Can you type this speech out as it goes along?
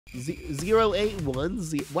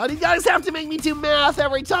0810. Why do you guys have to make me do math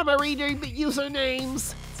every time I read your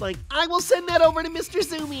usernames? It's like, I will send that over to Mr.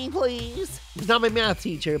 Zumi, please. He's not my math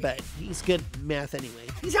teacher, but he's good at math anyway.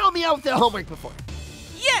 He's helped me out with the homework before.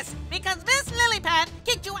 Yes, because this Lilypad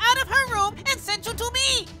kicked you out of her room and sent you to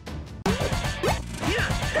me.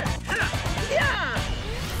 Yeah!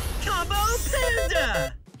 Combo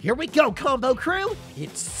Panda! Here we go, combo crew.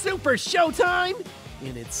 It's super showtime,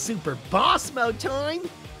 and it's super boss mode time,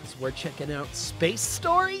 as we're checking out Space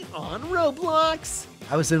Story on Roblox.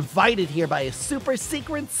 I was invited here by a super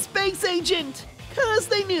secret space agent, because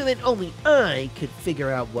they knew that only I could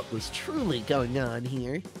figure out what was truly going on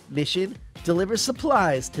here. Mission, deliver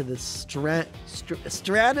supplies to the Stratodome?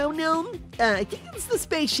 I think it's the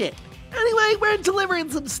spaceship. Anyway, we're delivering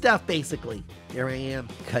some stuff, basically. Here I am,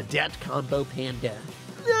 Cadet Combo Panda.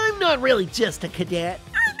 I'm not really just a cadet.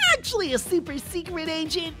 I'm actually a super secret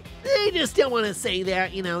agent. They just don't want to say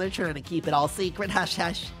that, you know, they're trying to keep it all secret, hush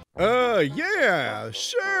hush. Yeah,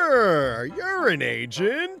 sure. You're an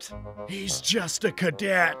agent. He's just a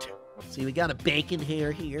cadet. See, we got a bacon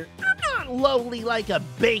hair here. I'm not lowly like a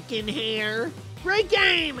bacon hair. Great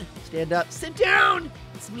game. Stand up, sit down.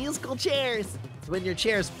 It's musical chairs. It's when your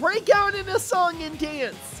chairs break out in a song and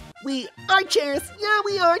dance. We are chairs, yeah,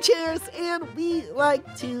 we are chairs, and we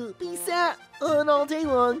like to be sat on all day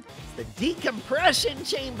long. It's the decompression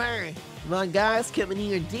chamber. Come on, guys, come in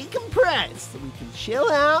here and decompress so we can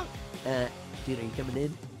chill out. Dude, are you coming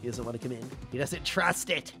in? He doesn't want to come in. He doesn't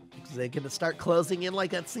trust it. Is they gonna start closing in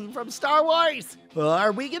like that scene from Star Wars? Or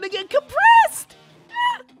are we gonna get compressed?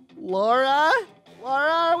 Laura,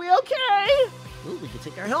 are we okay? Ooh, we can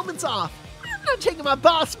take our helmets off. I'm not taking my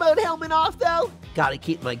boss mode helmet off though. Gotta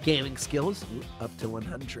keep my gaming skills up to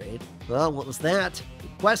 100. Well, what was that?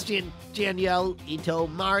 Good question, Daniel Ito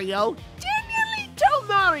Mario. Daniel Ito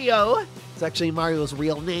Mario! It's actually Mario's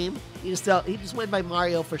real name. He just went by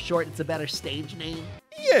Mario for short. It's a better stage name.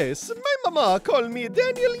 Yes, my mama called me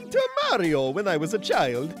Danielito Mario when I was a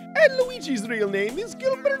child. And Luigi's real name is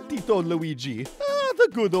Gilbertito Luigi. Ah, the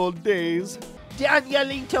good old days.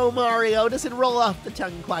 Danielito Mario doesn't roll off the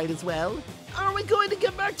tongue quite as well. Are we going to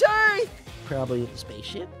get back to Earth? Probably with a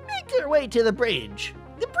spaceship. Make your way to the bridge.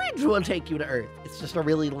 The bridge will take you to Earth. It's just a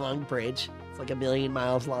really long bridge. It's like 1,000,000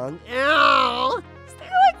 miles long. Ow! Is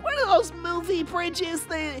that like one of those movie bridges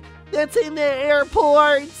that's in the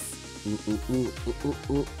airports? Ooh,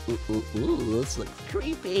 this looks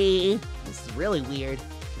creepy. This is really weird.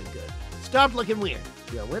 Good. Stop looking weird.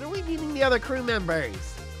 Yeah, when are we meeting the other crew members?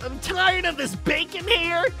 I'm tired of this bacon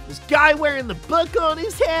hair, this guy wearing the book on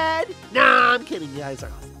his head. Nah, I'm kidding, you guys are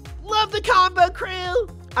awesome. Love the combo crew.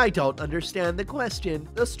 I don't understand the question.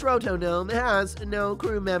 The Stratodome has no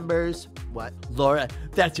crew members. What? Laura,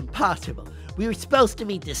 that's impossible. We were supposed to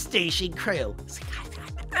meet the station crew. See, guys,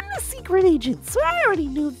 I'm a secret agent, so I already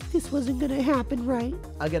knew that this wasn't gonna happen, right?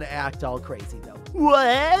 I'm gonna act all crazy, though.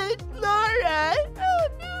 What? Laura? Oh,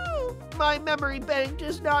 no. My memory bank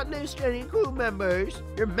does not list any crew members.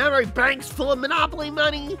 Your memory bank's full of Monopoly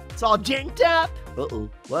money. It's all janked up. Uh-oh.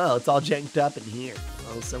 Well, it's all janked up in here.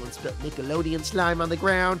 Oh, someone spilled Nickelodeon slime on the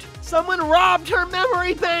ground. Someone robbed her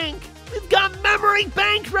memory bank. We've got memory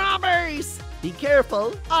bank robbers. Be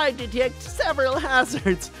careful. I detect several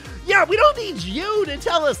hazards. Yeah, we don't need you to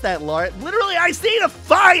tell us that, Laura. Literally, I see a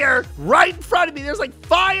fire right in front of me. There's like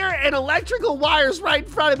fire and electrical wires right in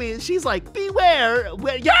front of me. And she's like, beware.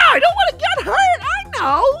 Yeah, I don't want to get hurt. I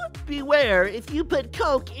know. Beware, if you put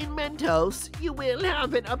Coke in Mentos, you will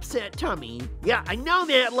have an upset tummy. Yeah, I know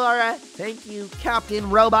that, Laura. Thank you, Captain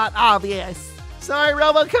Robot Obvious. Sorry,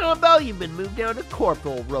 Robo-Combo, you've been moved down to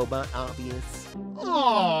Corporal Robot Obvious.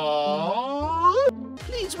 Aww.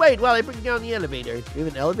 Please wait while I bring down the elevator. We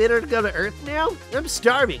have an elevator to go to Earth now? I'm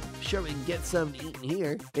starving. Sure, we can get some to eat in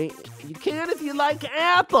here. Hey, you can if you like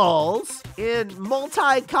apples and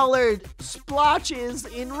multicolored splotches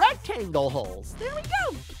in rectangle holes. There we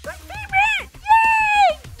go. My favorite.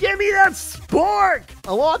 Yay! Give me that spork.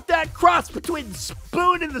 I want that cross between the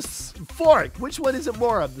spoon and the fork. Which one is it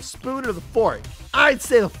more of, the spoon or the fork? I'd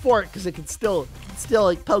say the fork because it can still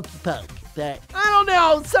like pokey poke. But I don't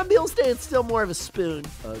know. Some people say it's still more of a spoon.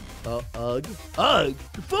 Ugh.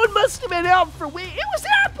 The food must have been out for weeks. It was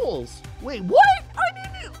apples. Wait, what?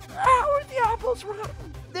 I didn't. How are the apples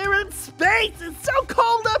rotten? They're in space. It's so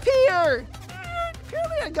cold up here.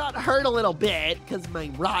 Apparently I got hurt a little bit because of my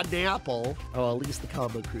rotten apple. Oh, at least the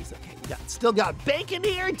combo crew's okay. We still got bacon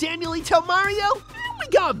here, Danielito Mario. And we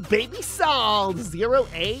got Baby Saul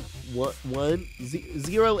 0810.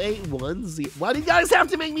 0810. Why do you guys have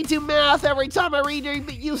to make me do math every time I read your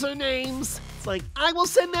usernames? It's like, I will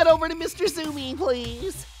send that over to Mr. Zumi,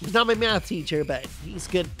 please. He's not my math teacher, but he's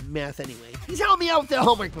good at math anyway. He's helped me out with the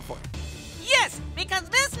homework before. Yes, because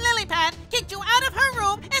Miss Lilypad kicked you out of her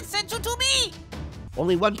room and sent you to me.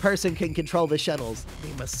 Only one person can control the shuttles.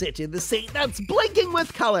 They must sit in the seat that's blinking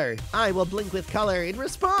with color. I will blink with color in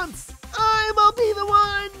response. I will be the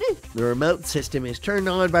one. The remote system is turned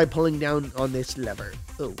on by pulling down on this lever.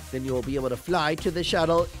 Oh, then you will be able to fly to the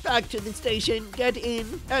shuttle, back to the station, get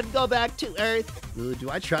in, and go back to Earth. Ooh, do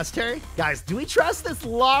I trust her? Guys, do we trust this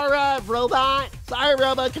Laura robot? Sorry,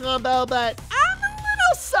 Robo Combo, but I'm a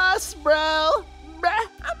little sus, bro. I'm a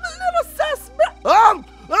little sus, bro.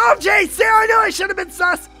 Oh, JC, I know I should have been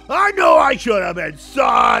sus. I know I should have been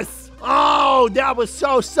sus. Oh, that was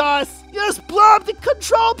so sus. You just blew up the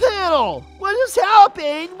control panel. What just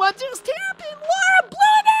happened? What just happened? Laura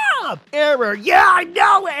blew it up. Error. Yeah, I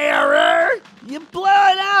know, error. You blew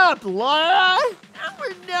it up, Laura. And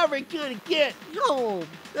we're never gonna get home.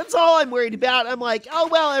 That's all I'm worried about. I'm like, oh,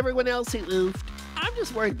 well, everyone else who oofed. I'm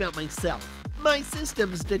just worried about myself. My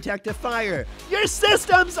systems detect a fire. Your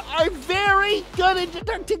systems are very good at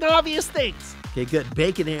detecting obvious things. Okay, good.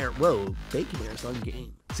 Bacon hair. Whoa, bacon hair's on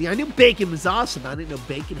game. See, I knew bacon was awesome. I didn't know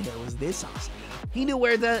bacon hair was this awesome. He knew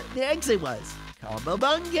where the exit was. Combo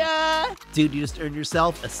bunga! Dude, you just earned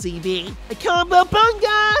yourself a CB. A combo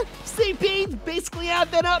bunga! CB, basically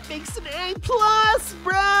add that up, makes an A+, bro! Let's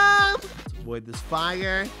avoid this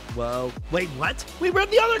fire. Whoa. Wait, what? Wait, where'd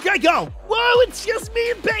the other guy go? Whoa, it's just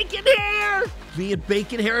me and bacon hair! Me and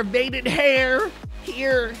bacon hair have made it hair.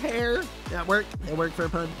 Here, hair. That worked. That worked for a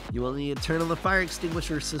pun. You will need to turn on the fire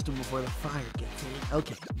extinguisher system before the fire gets in.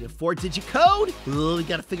 Okay, the 4-digit code. Ooh, we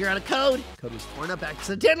gotta figure out a code. Code was torn up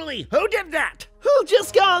accidentally. Who did that? Who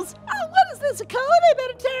just goes, oh, what is this, a code? I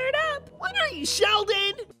better tear it up. What are you,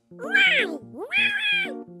 Sheldon?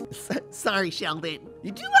 Sorry, Sheldon.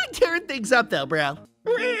 You do like tearing things up, though, bro.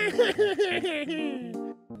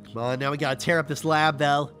 Come on, now we gotta tear up this lab,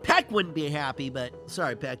 though. Peck wouldn't be happy, but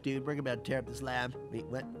sorry, Peck, dude. We're about to tear up this lab. Wait,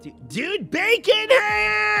 what? Dude, bacon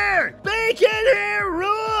hair! Bacon hair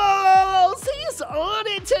rules! He's on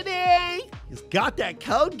it today! He's got that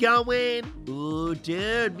code going. Ooh,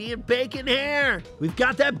 dude, me and bacon hair. We've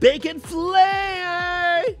got that bacon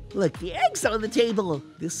flair! Look, the egg's on the table.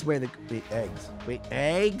 This is where the eggs. Wait,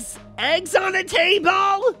 eggs? Eggs on the table?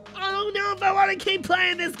 I don't know if I want to keep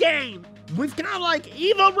playing this game. We've got like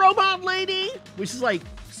evil robot lady, which is like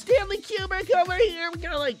Stanley Kubrick over here. We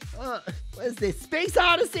got like, what is this? Space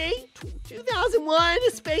Odyssey? 2001,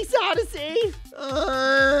 A Space Odyssey.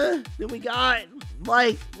 Then we got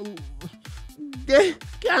like,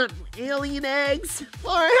 got alien eggs.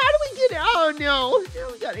 Laura, how do we get it? Oh no,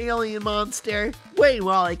 now we got alien monster. Wait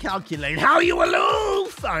while I calculate how you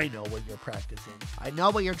aloof. I know what you're practicing. I know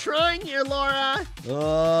what you're trying here, Laura.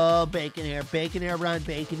 Oh, bacon hair, run,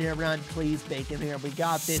 please, bacon hair. We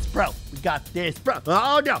got this, bro. We got this, bro.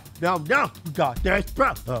 Oh no, we got this,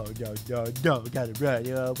 bro. Oh no, we gotta run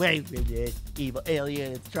away from this evil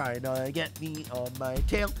alien. It's trying to get me on my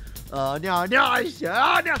tail. Oh no,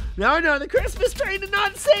 the Christmas train did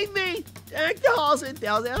not save me. Deck the halls and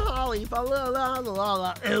bells and holly, oof.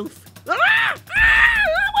 That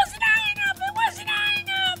wasn't high enough,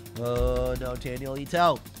 Oh no,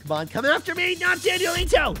 Danielito. Come on, come after me, not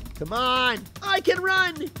Danielito. Come on, I can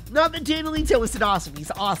run. Not that Danielito isn't awesome,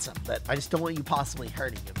 he's awesome, but I just don't want you possibly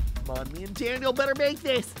hurting him. Come on, me and Daniel better make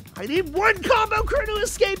this. I need one combo crew to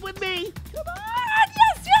escape with me. Come on,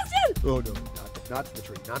 yes. Oh no. Not to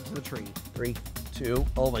the tree. 3, 2,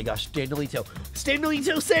 oh my gosh, Danielito. Is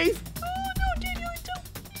Danielito safe? Oh no, Daniel!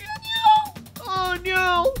 Oh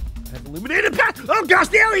no! I've illuminated path! Oh gosh,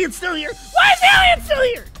 the alien's still here! Why is the alien still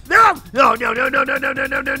here? No! No! Really?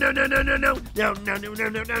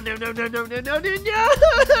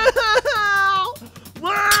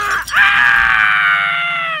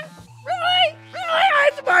 I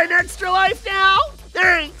have to buy an extra life now?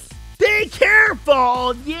 Thanks! Be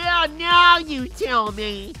careful! Yeah, now you tell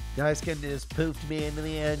me. Guys can just poofed me into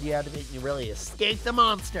the end. You have to really escape the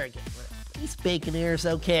monster. At least bacon hair is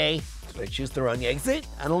okay. Did I choose the wrong exit?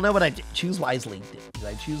 I don't know what I did. Choose wisely. Did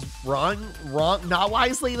I choose wrong, not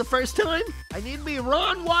wisely the first time? I need to be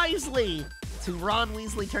Ron Wisely. That's who Ron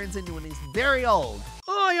Weasley turns into when he's very old.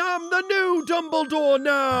 I am the new Dumbledore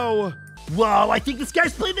now. Whoa, I think this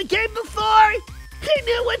guy's played the game before. He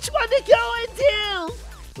knew which one to go into.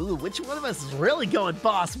 Ooh, which one of us is really going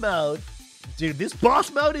boss mode? Dude, this boss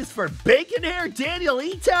mode is for bacon hair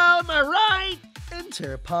Danielito, am I right?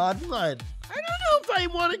 Enter pod 1. I don't know if I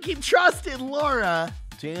want to keep trusting Laura.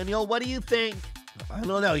 Daniel, what do you think? I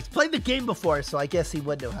don't know. He's played the game before, so I guess he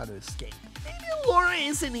would know how to escape. Maybe Laura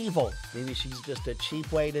isn't evil. Maybe she's just a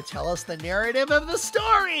cheap way to tell us the narrative of the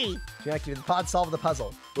story. Deactivate the pod, solve the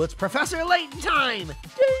puzzle. Well, it's Professor Layton time. Ding,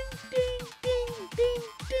 ding, ding, ding,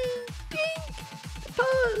 ding, ding. The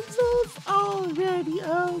puzzle's already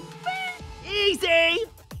over. Easy.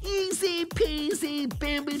 Easy peasy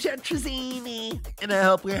bamboo tetrazzini. And I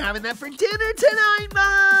hope we're having that for dinner tonight,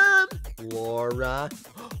 Mom. Laura.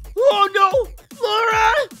 Oh no!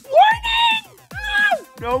 Laura! Warning! Ah!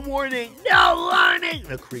 No warning! No warning!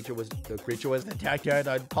 The creature was detected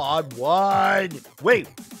on pod 1. Wait,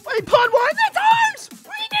 pod 1? That's ours!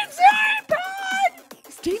 We didn't see our pod!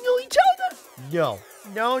 Is Daniel Ito's? No.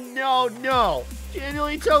 Daniel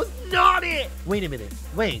Ito's not it! Wait a minute.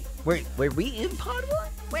 Wait, were we in pod 1?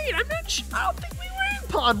 Wait, I'm not sure. I don't think we were in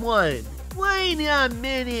pod 1. Wait a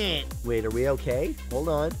minute. Wait, are we okay? Hold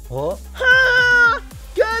on. Oh. Ha!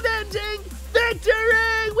 Good ending!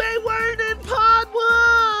 Victory! We weren't in pod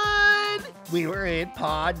 1! We were in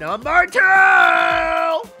pod number 2!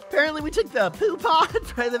 Apparently we took the poo pod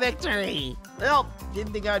for the victory. Well,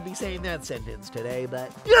 didn't think I'd be saying that sentence today,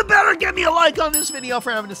 but you better give me a like on this video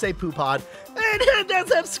for having to say poo pod. And hit that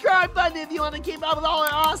subscribe button if you want to keep up with all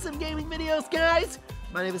our awesome gaming videos, guys.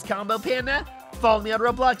 My name is Combo Panda. Follow me on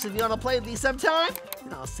Roblox if you want to play with me sometime.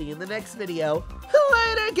 And I'll see you in the next video.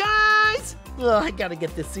 Later, guys! Oh, I gotta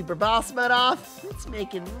get this super boss mode off. It's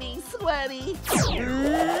making me sweaty.